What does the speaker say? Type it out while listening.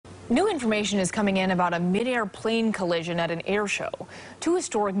New information is coming in about a mid-air plane collision at an air show. Two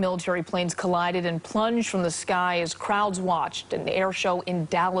historic military planes collided and plunged from the sky as crowds watched an air show in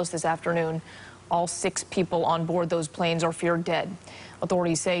Dallas this afternoon. All 6 people on board those planes are feared dead.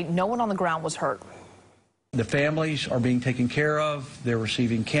 Authorities say no one on the ground was hurt. The families are being taken care of. They're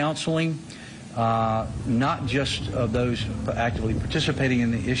receiving counseling, not just of those actively participating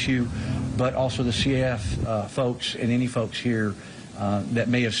in the issue, but also the CAF folks and any folks here that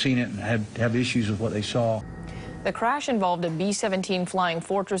may have seen it and have issues with what they saw. The crash involved a B-17 Flying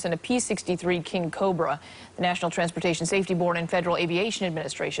Fortress and a P-63 King Cobra. The National Transportation Safety Board and Federal Aviation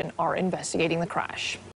Administration are investigating the crash.